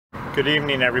Good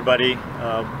evening, everybody.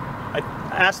 I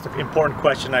asked an important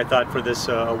question, I thought, for this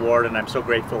award, and I'm so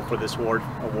grateful for this award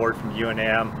from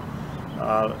UNM.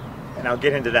 And I'll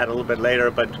get into that a little bit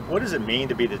later, but what does it mean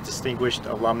to be the Distinguished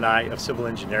Alumni of Civil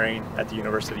Engineering at the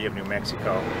University of New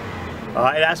Mexico?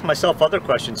 I asked myself other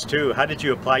questions too. How did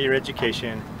you apply your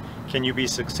education? Can you be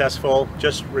successful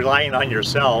just relying on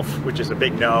yourself, which is a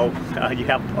big no? You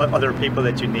have other people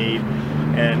that you need.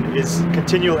 And is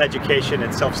continual education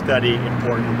and self-study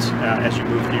important as you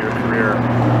move through your career?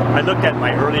 I looked at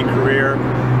my early career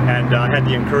and had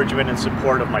the encouragement and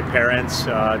support of my parents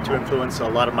to influence a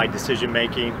lot of my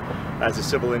decision-making as a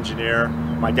civil engineer.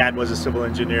 My dad was a civil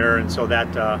engineer, and so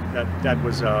that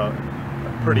was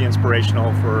pretty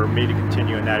inspirational for me to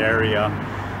continue in that area.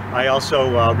 I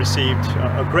also received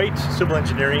a great civil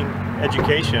engineering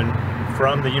education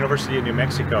from the University of New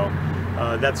Mexico.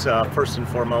 That's first and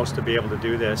foremost to be able to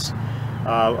do this.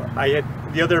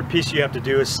 The other piece you have to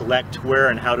do is select where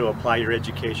and how to apply your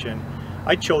education.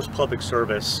 I chose public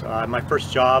service. My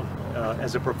first job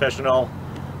as a professional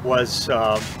was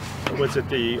at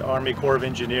the Army Corps of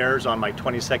Engineers on my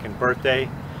 22nd birthday.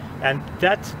 And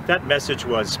that message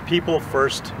was people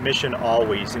first, mission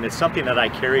always. And it's something that I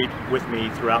carried with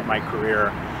me throughout my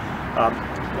career.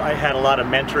 I had a lot of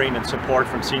mentoring and support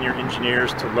from senior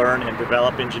engineers to learn and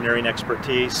develop engineering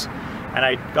expertise. And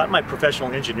I got my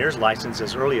professional engineer's license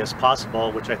as early as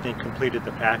possible, which I think completed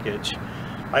the package.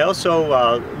 I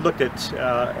also looked at,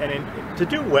 to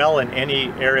do well in any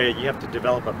area, you have to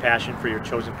develop a passion for your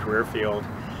chosen career field.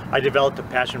 I developed a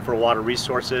passion for water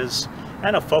resources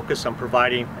and a focus on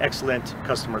providing excellent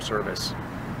customer service.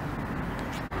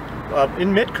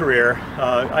 In mid-career,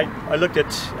 I looked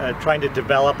at trying to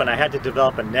develop, and I had to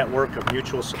develop a network of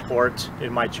mutual support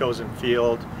in my chosen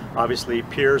field. Obviously,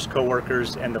 peers,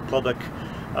 coworkers, and the public,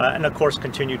 and of course,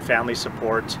 continued family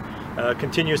support,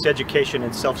 continuous education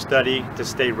and self-study to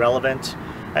stay relevant.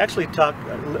 I actually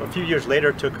a few years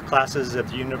later, took classes at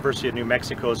the University of New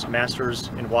Mexico's Masters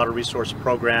in Water Resource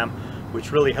program,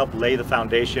 which really helped lay the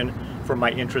foundation for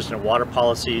my interest in water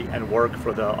policy and work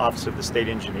for the Office of the State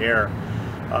Engineer.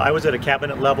 I was at a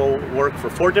cabinet level work for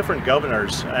 4 different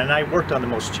governors, and I worked on the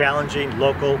most challenging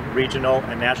local, regional,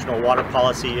 and national water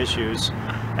policy issues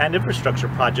and infrastructure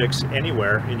projects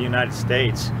anywhere in the United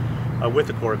States with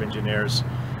the Corps of Engineers.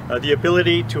 The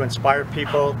ability to inspire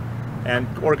people and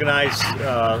organize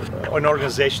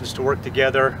organizations to work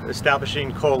together,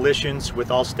 establishing coalitions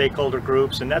with all stakeholder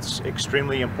groups, and that's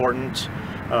extremely important.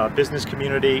 Business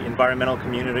community, environmental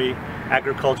community,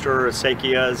 agriculture,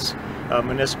 acequias,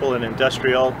 municipal and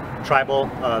industrial, tribal,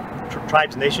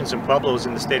 tribes, nations, and pueblos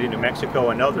in the state of New Mexico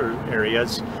and other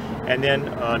areas, and then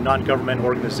non-government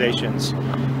organizations.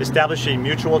 Establishing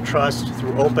mutual trust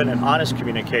through open and honest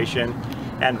communication,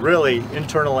 and really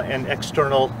internal and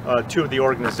external to the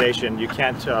organization. You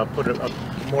can't put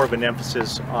more of an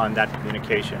emphasis on that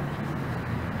communication.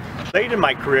 Late in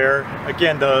my career,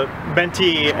 again, the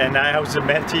mentee, and I was a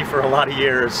mentee for a lot of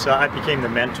years, I became the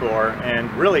mentor,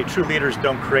 and really true leaders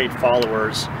don't create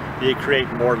followers, they create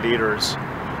more leaders.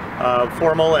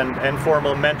 Formal and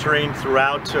informal mentoring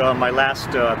throughout my last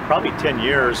probably 10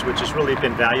 years, which has really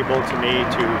been valuable to me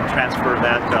to transfer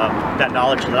that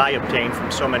knowledge that I obtained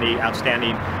from so many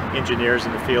outstanding engineers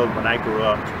in the field when I grew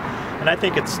up. And I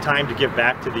think it's time to give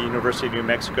back to the University of New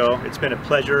Mexico. It's been a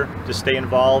pleasure to stay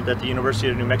involved at the University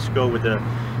of New Mexico with the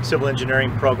Civil Engineering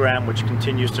program, which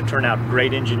continues to turn out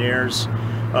great engineers.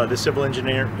 The Civil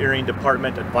Engineering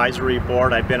Department Advisory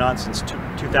Board I've been on since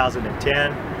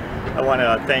 2010. I want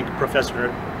to thank Professor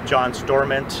John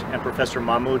Storment and Professor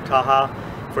Mahmoud Taha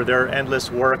for their endless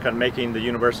work on making the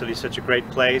university such a great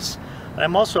place.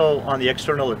 I'm also on the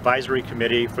External Advisory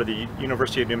Committee for the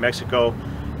University of New Mexico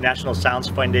National Science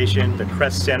Foundation, the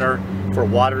Crest Center for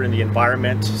Water and the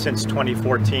Environment since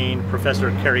 2014. Professor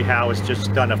Carrie Howe has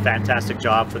just done a fantastic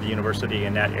job for the university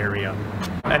in that area.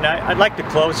 And I'd like to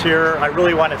close here. I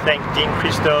really want to thank Dean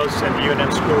Christos and the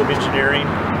UNM School of Engineering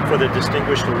for the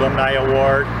Distinguished Alumni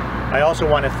Award. I also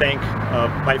want to thank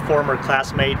my former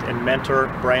classmate and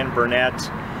mentor, Brian Burnett,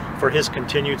 for his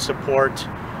continued support.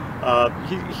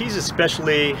 He's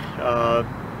especially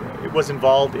was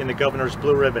involved in the Governor's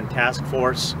Blue Ribbon Task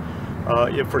Force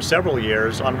for several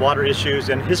years on water issues,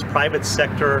 and his private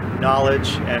sector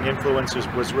knowledge and influence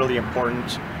was really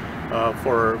important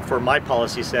for my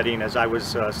policy setting as I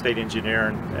was state engineer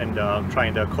and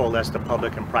trying to coalesce the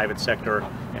public and private sector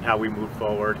and how we move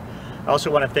forward. I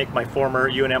also want to thank my former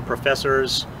UNM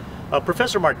professors,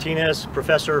 Professor Martinez,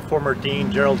 former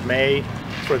Dean Gerald May,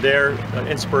 for their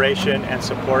inspiration and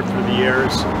support through the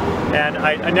years. And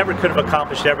I never could have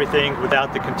accomplished everything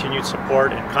without the continued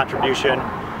support and contribution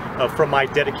from my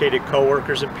dedicated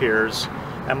coworkers and peers.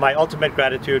 And my ultimate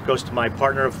gratitude goes to my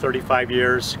partner of 35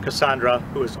 years, Cassandra,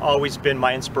 who has always been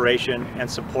my inspiration and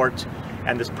support,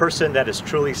 and this person that has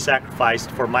truly sacrificed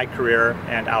for my career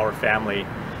and our family.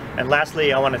 And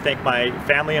lastly, I want to thank my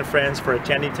family and friends for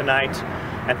attending tonight,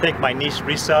 and thank my niece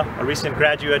Risa, a recent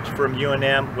graduate from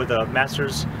UNM with a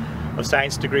Master's of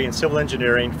Science degree in Civil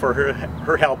Engineering, for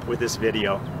her help with this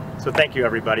video. So thank you,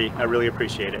 everybody. I really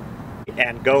appreciate it.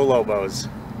 And go Lobos!